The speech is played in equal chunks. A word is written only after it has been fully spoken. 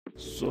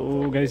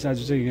So guys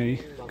आज चाहिँ यही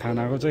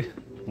खानाको चाहिँ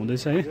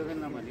हुँदैछ है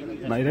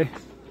बाहिरै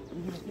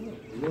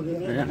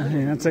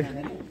यहाँ चाहिँ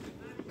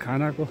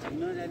खानाको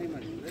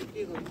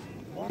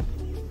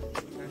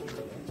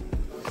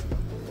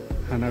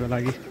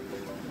लागि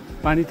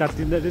पानी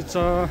तातिँदै रहेछ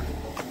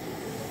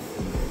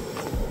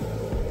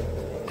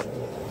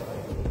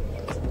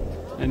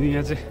अनि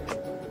यहाँ चाहिँ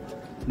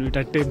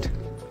दुईटा टेन्ट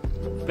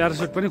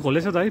प्यारासुट पनि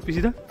खोलेछ त है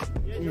पछि त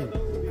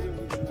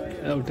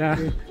एउटा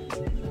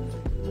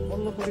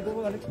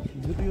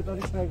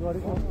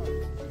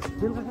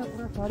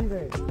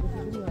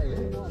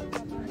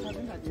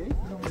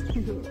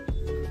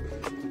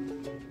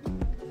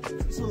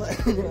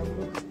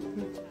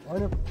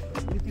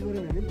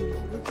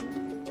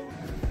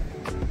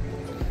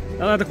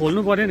अब त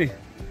खोल्नु पर्यो नि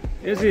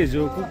यो चाहिँ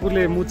हिजो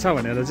कुकुरले मुत्छ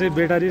भनेर चाहिँ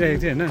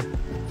बेटारिरहेको थियो होइन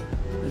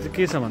यो चाहिँ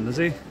के छ भन्दा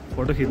चाहिँ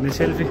फोटो खिच्ने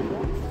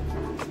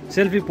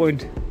selfie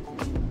point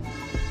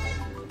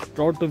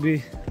proud to be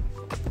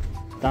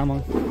Tamang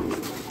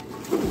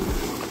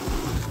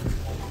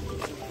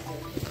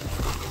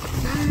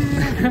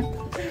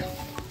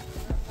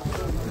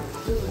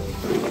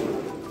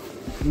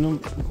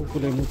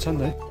कुकुरले मुत्छ नि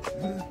त है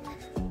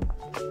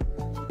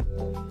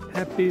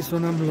ह्याप्पी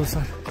सोनाम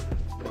लोसार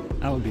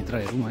अब भित्र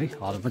हेरौँ है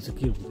हलमा चाहिँ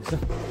के हुँदैछ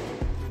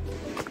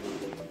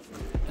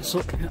यसो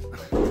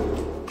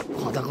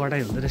खदा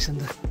कटाइ हुँदो रहेछ नि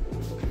त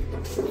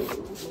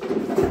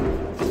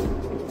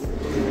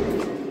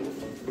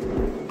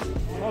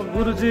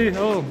गुरुजी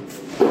हो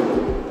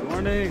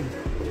मर्निङ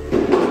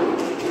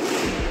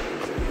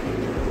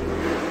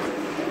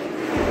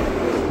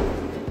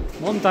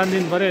म पनि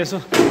तानिदिनु पऱ्यो यसो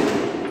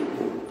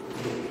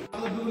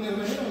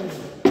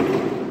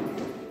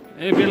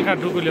ए बेलुका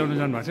डुकु ल्याउनु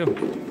जानुभएको थियो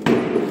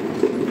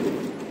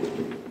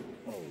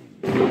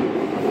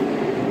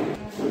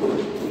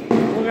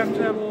प्रोग्राम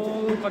चाहिँ अब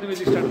कति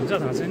बजी स्टार्ट हुन्छ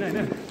थाहा छैन होइन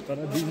तर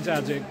दिन चाहिँ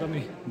आज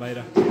एकदमै बाहिर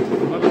है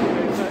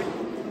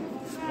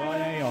र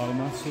यहीँ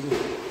हलमा सुरु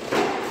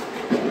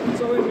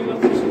सबै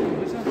मिलाउनु सुरु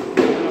हुँदैछ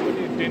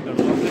पनि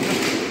टेन्टहरू लग्दैछ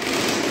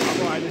अब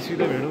अहिले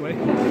सिधै भेटौँ है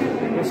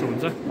कसो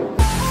हुन्छ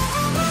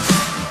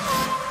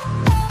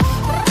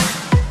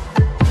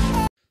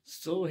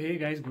so hey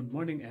guys good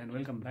morning and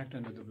welcome back to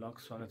another blog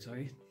स्वागत छ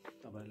है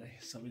तपाईँहरूलाई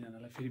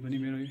सबैजनालाई फेरि पनि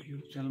मेरो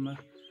युट्युब च्यानलमा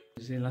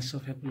चाहिँ लास्ट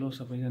अफ हेप्लो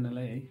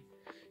सबैजनालाई है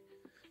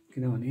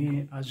किनभने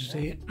आज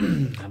चाहिँ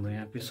हाम्रो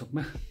यहाँ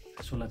पेसोकमा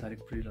 16 तारिक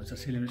प्री लोसर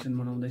सेलिब्रेसन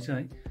मनाउँदैछ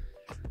है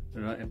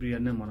र एभ्री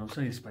इयर नै मनाउँछ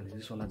यसपालि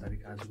चाहिँ 16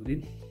 तारिक आजको दिन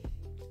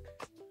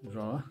र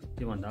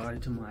त्योभन्दा अगाडि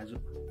चाहिँ म आज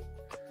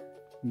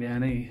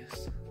बिहानै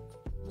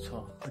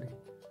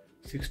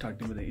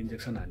 6:30 बजे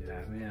इन्जेक्सन हालेर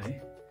आएको यहाँ है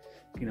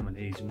किनभने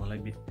हिजो मलाई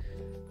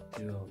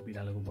त्यो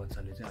बिरालोको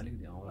बच्चाले चाहिँ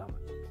अलिकति औँलामा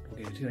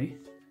टोकेको थियो है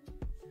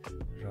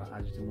र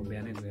आज चाहिँ म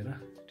बिहानै गएर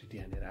टिटी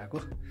हानेर आएको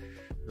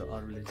र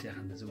अरूले चाहिँ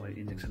खाँदा चाहिँ मैले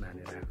इन्जेक्सन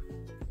हानेर आएको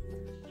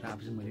र अब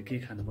चाहिँ मैले के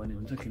खानुपर्ने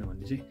हुन्छ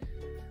किनभने चाहिँ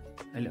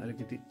अहिले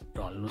अलिकति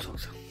ढल्नु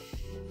सक्छ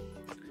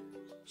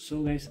सो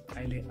गाइस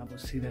अहिले अब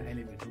सिधा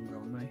अहिले भेटौँ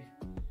ग्राउन्डमा है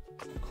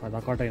खदा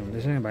कटाइ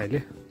हुँदैछ यहाँ भाइले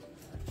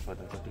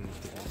आजको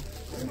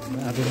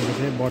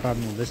चाहिँ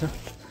बटार्नु हुँदैछ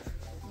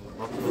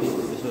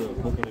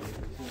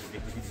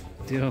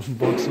त्यो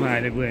बक्समा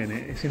अहिले गयो भने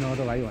एकछिन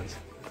अरू भाइ भन्छ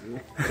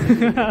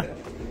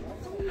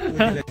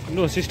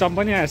लो सिस्टम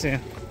पनि आएछ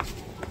यहाँ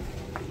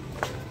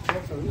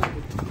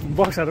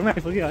बक्सहरूमा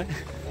आइपुग्यो है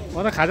म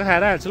त खाजा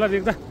खाएर हाल्छु ल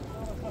बेग्दा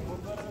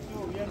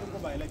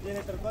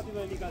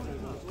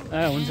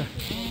ए हुन्छ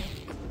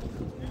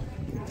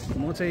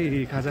म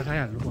चाहिँ खाजा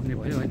खाइहाल्नु पर्ने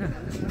भयो होइन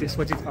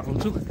त्यसपछि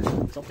पकाउँछु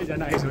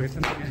सबैजना आइसकेको छ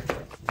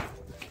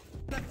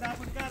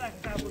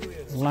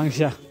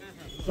लाङ्स्या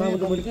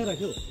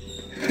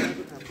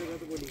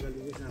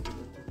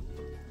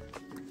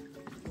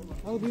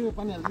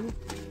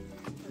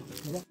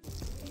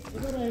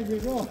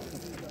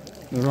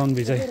रङ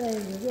भिजाइ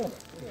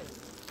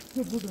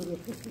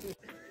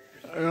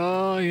र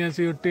यहाँ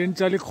चाहिँ यो टेन्ट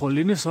चाहिँ अलिक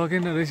खोलिनु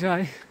सकेन रहेछ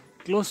है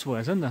क्लोज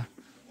भएछ नि त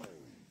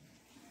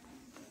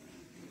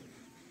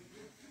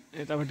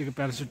यतापट्टिको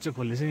प्यारासुट चाहिँ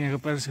खोलेछ यहाँको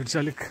प्यारासुट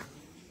चाहिँ अलिक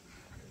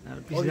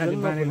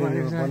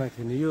बनाएको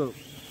थियो नि यो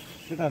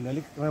केटाहरूले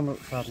अलिक राम्रो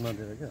साथ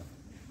नदिएर क्या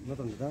न त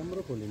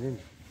राम्रो खोलिने नि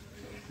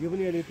यो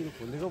पनि अहिले त्यो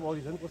खोलेको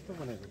अघि झन् कस्तो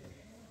बनाएको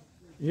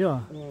यो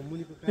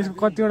यसको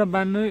कतिवटा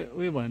बान्नु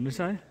उयो भन्नु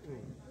छ है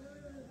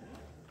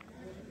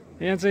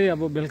यहाँ चाहिँ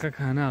अब बेलुका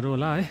खानाहरू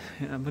होला है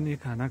यहाँ पनि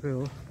खानाकै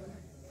हो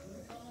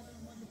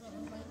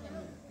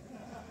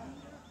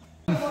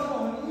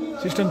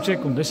सिस्टम चेक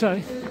हुँदैछ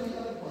है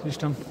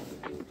सिस्टम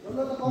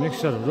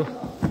मिक्सरहरू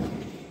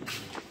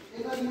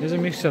यो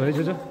चाहिँ मिक्सर है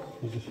जो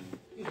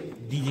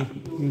डिजे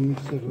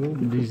मिक्सर हो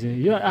डिजे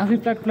यो आफै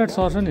प्लाट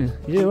सर्छ नि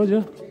यही हो जो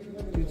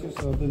त्यो चाहिँ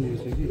सर्दैन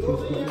रहेछ कि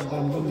त्यसको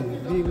दाम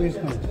पनि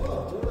उयसमा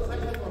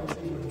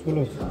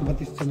ठुलो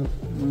 32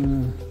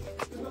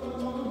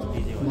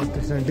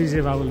 जना डिजे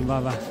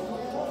बाबा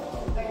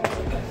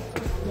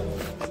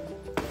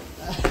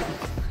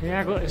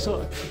यहाँको यसो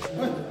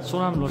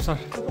सोनाम लोसार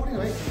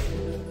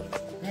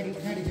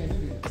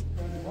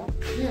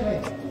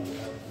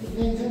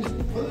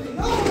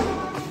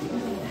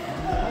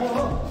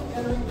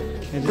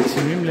अहिले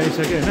छिमी पनि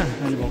ल्याइसक्यो होइन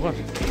अहिले भर्खर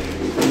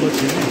ठुलो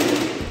छिमी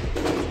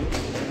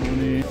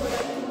अनि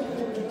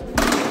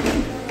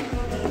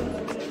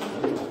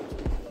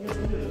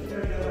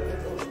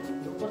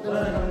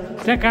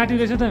त्यहाँ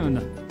काटिरहेछ त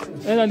भन्दा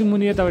ए अलिक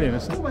मुनि यताबाट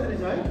हेर्नुहोस् न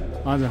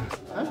हजुर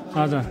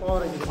हजुर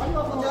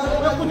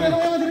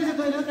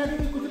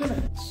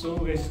सो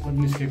गाइस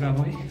निस्केको अब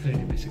है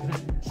रेडी भइसक्यो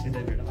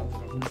सिधै भेट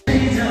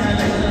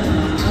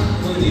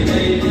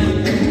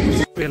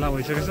बेला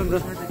भइसकेछ नि त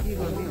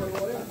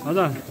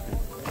हजुर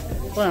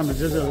खै हाम्रो जे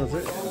चाहिँ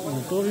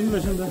टोपी पनि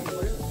रहेछ नि त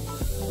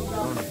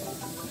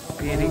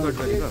रेकर्ड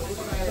गरेको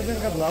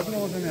तपाईँका भ्लग पनि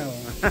आउँछ नि अब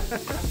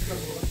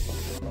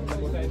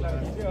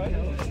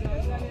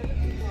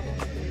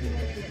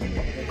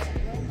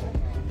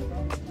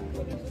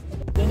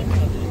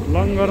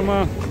लङ्गरमा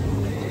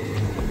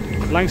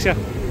लाङ्स्या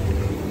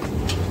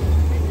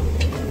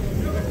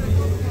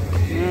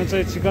यहाँ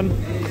चाहिँ चिकन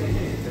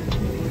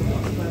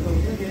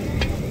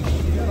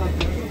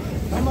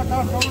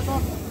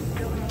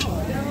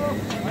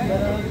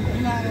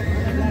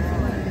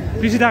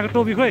पिसी आएको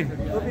टोपी खोइ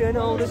टोपी होइन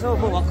आउँदैछ म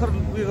भर्खर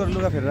उयो गरेर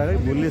लुगा फेरेर आएको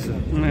भुल्दैछु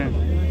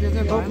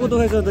टाउको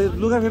दुखाइछ त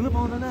लुगा फेर्नु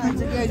पाउँदैन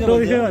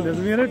टोपी चाहिँ भन्दैछ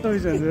मेरै टोपी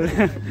छ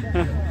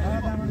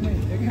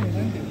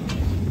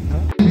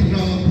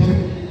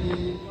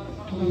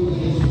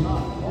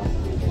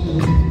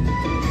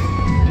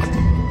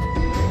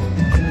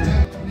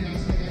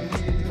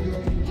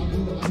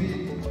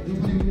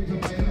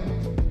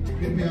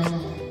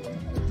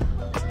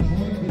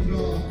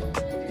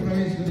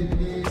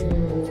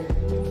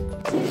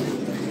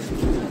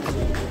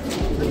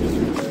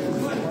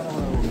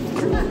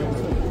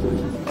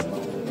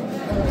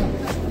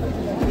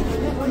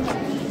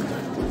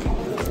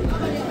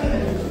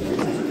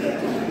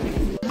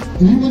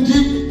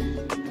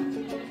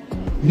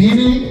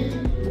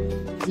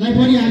मेनेलाई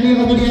पनि हामी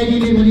अगाडि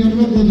आइदिने भनी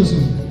अनुरोध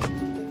गर्दछौँ।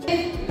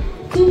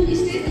 तुम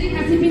स्टेज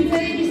रेखासी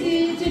पिन्छै बिसी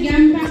चाहिँ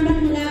ज्ञान पाण्डा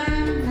मुला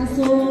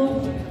आसो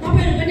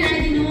तपाईहरु पनि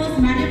आइदिनुहोस्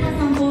माडे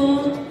पसंगको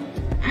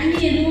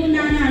आइनीहरु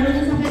नानाहरु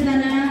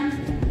सबैजना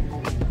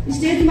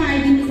स्टेजमा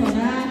आइदिनुहोस्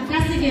होला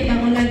क्लासिक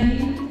हेर्नको लागि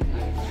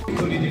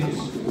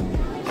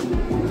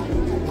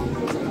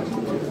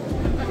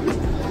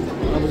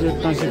अब चाहिँ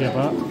क्लासिक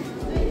हेर्दा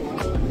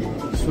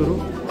सुरु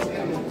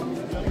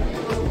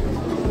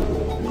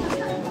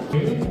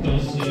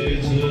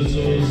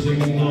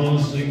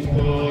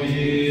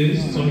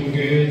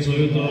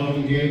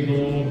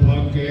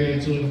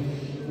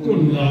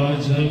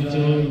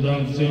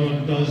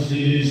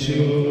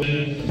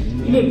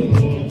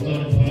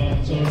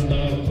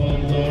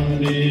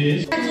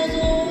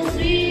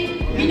श्री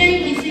विनय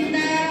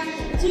घिसिङदा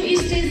चु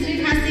स्टेज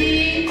रेखासी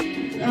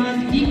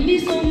दिग्नी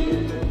सोम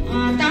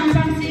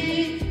ताम्पाङसी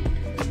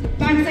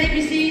पान्छै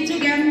बिसी चु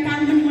ज्ञान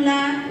पाण्डन मुला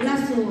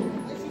लासो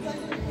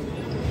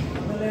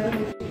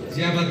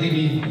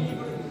ज्याबादिनी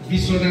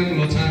विश्वनाम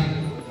लोछार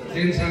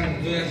तेन्साङ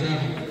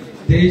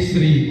 2023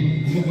 श्री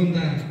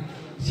मुकुन्दा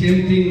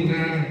सेमतिङ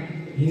ना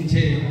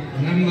हिन्छे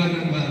नाम्बा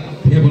नाम्बा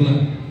फेबोला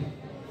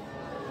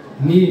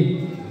नि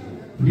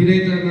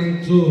विनयता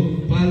नाङचो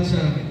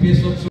पाल्सा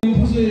पेशोक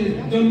फसे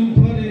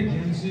डम्फरे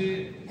ख्यान्से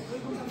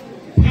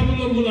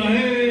फाबुला मुला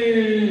हे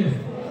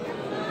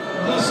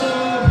दस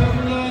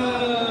फाबुला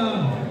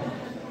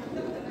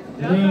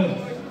र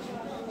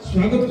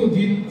स्वागतको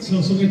गीत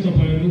सँगसँगै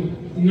तपाईहरु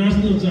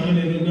नाच्न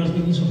चाहनेहरु नाच्न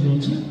पनि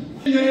सक्नुहुन्छ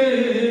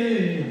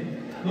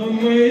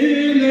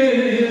मैले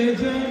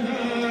जना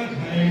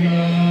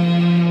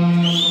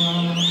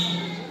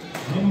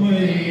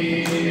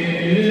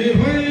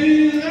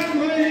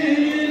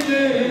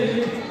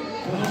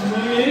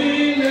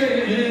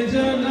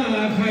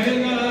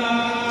खाइला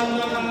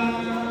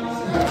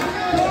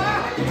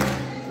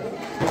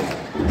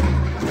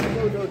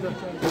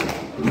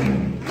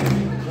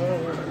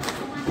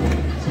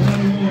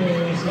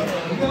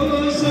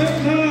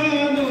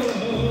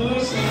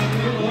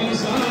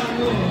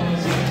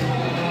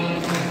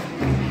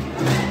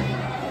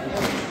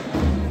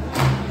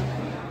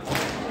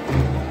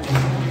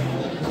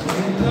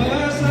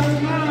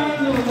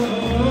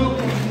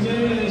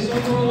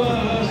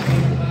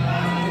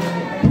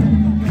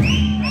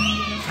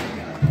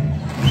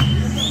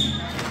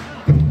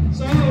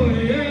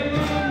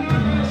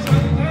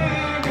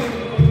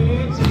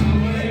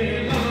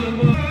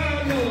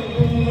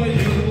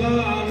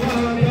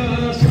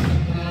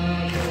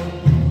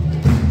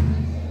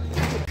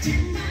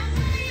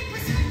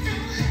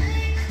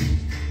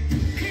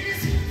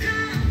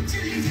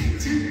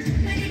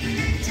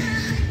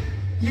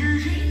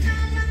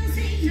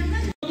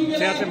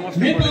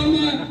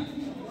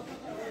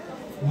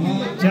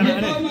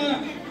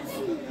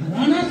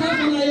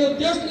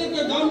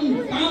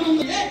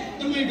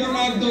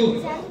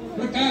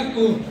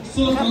प्रकारको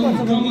शोषण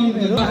दमन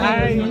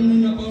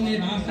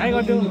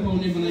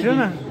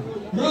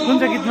कुन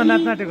चाहिँ गीतमा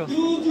नाच्न आँटेको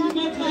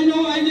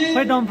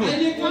खै डम्फु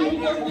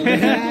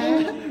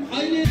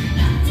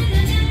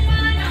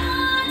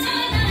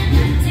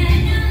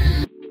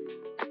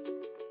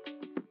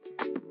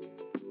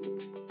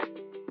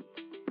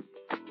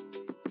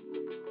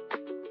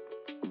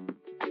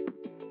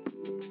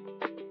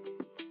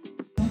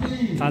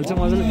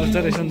मजाले बुझ्छ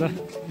रहेछ नि त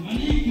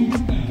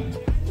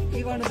के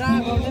गर्नु त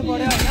गर्नै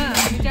पर्यो होइन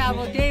हामी चाहिँ अब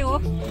त्यही हो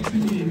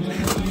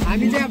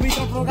हामी चाहिँ अब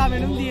यो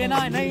प्रोग्रामहरू पनि दिएन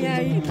होइन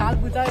यहाँ थाल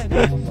बुझायो होइन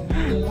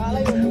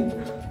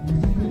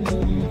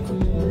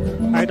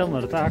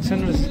आइटमहरू त आएको छैन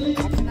रहेछ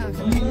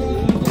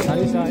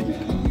खाली छ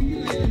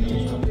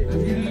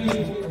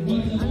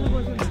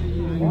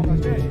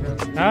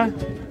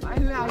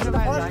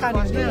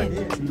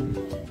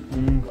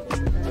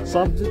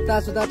सब जुत्ता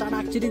सुत्ता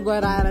चटाकचिटिक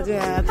गएर आएर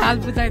चाहिँ थाल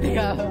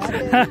बुझाइदियो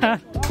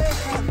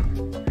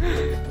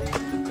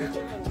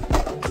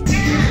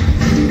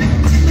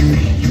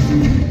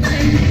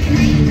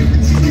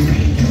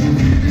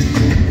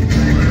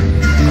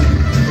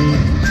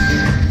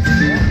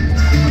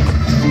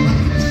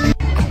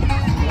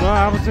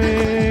अब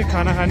चाहिँ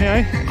खाना खाने है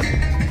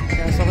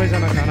यहाँ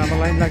सबैजना खानामा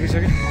लाइन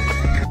लागिसक्यो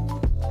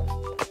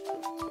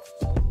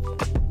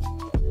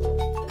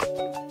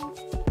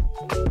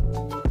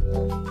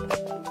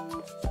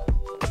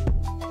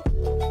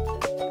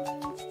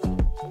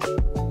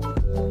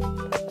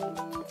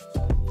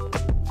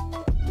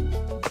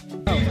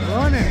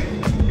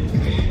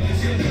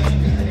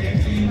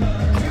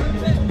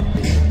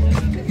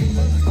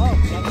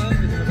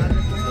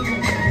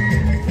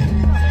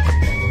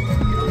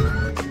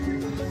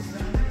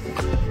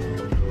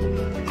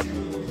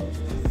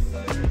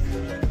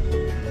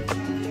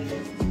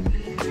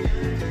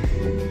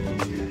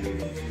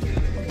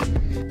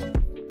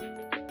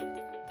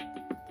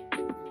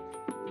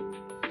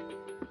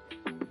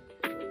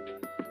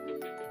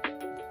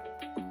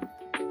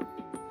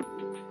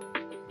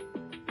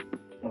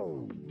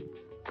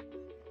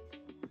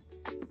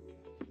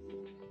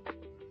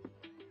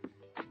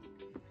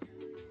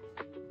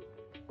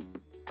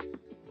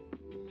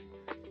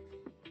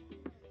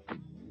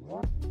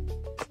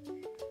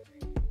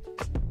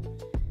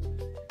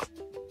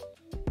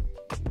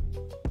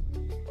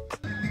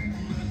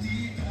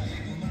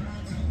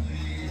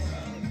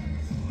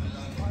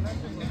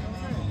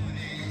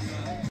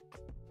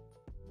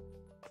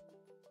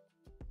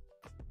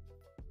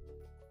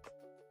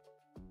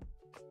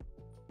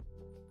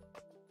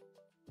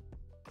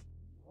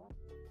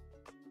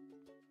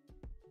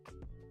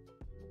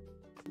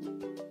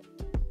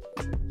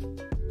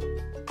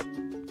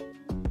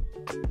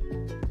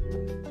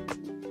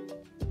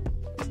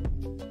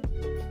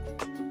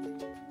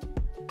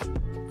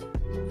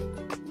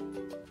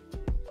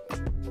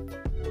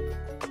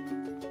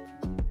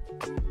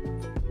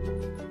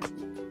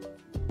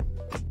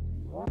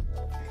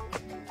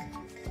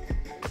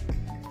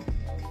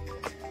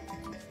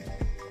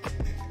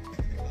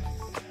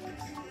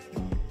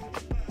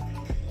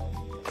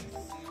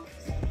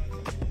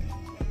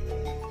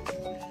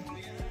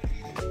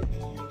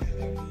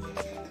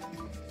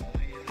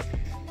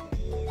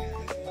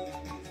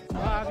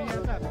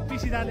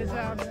पिसिदाले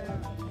चाहिँ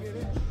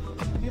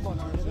के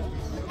भन्नु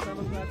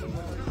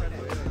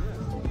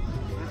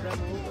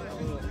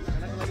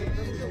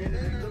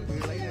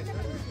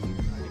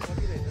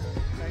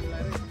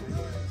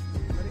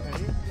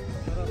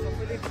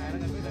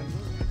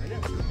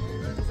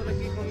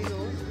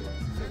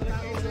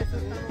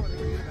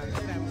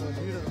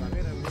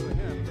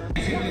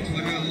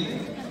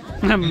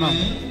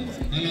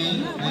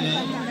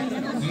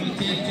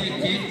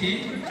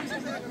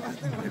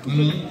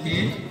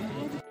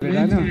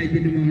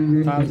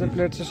हाल चाहिँ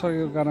प्लेट चाहिँ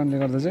सकेको कारणले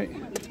गर्दा चाहिँ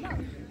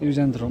युज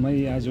एन्ड थ्रोमै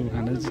आज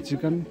खाँदा चाहिँ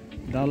चिकन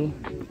दाल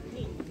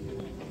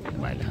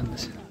भाइले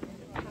खाँदैछ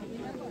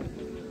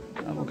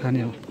अब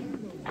खाने हो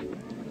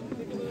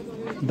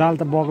दाल त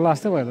बग्ला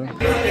जस्तै भयो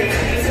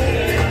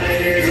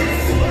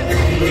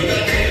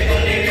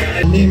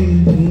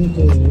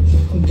लिम्बुको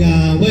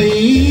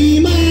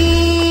गावैमा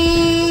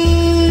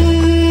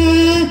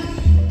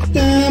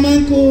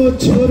तामाङको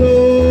छोरो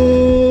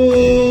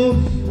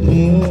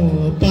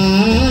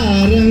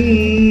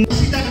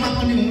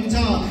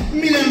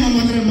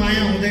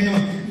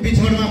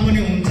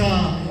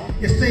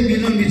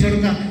मिलन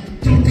बिछोडका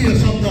त्रुटियो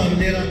शब्दहरू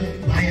लिएर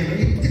भाइहरू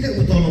यतिकै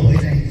उतलो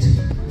भइरहेको छ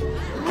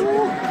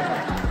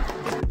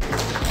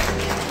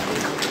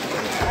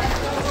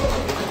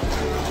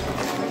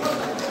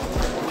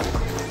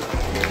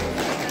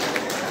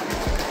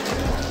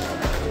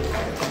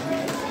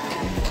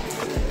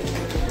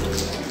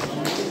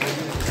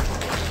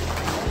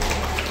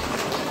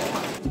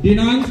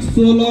दिनांक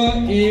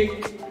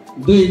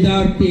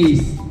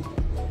 16/1/2023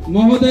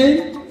 महोदय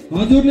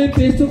हजुरले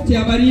पेशोक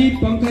चियाबारी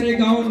पंखरे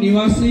गाउँ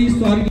निवासी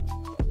स्वर्गीय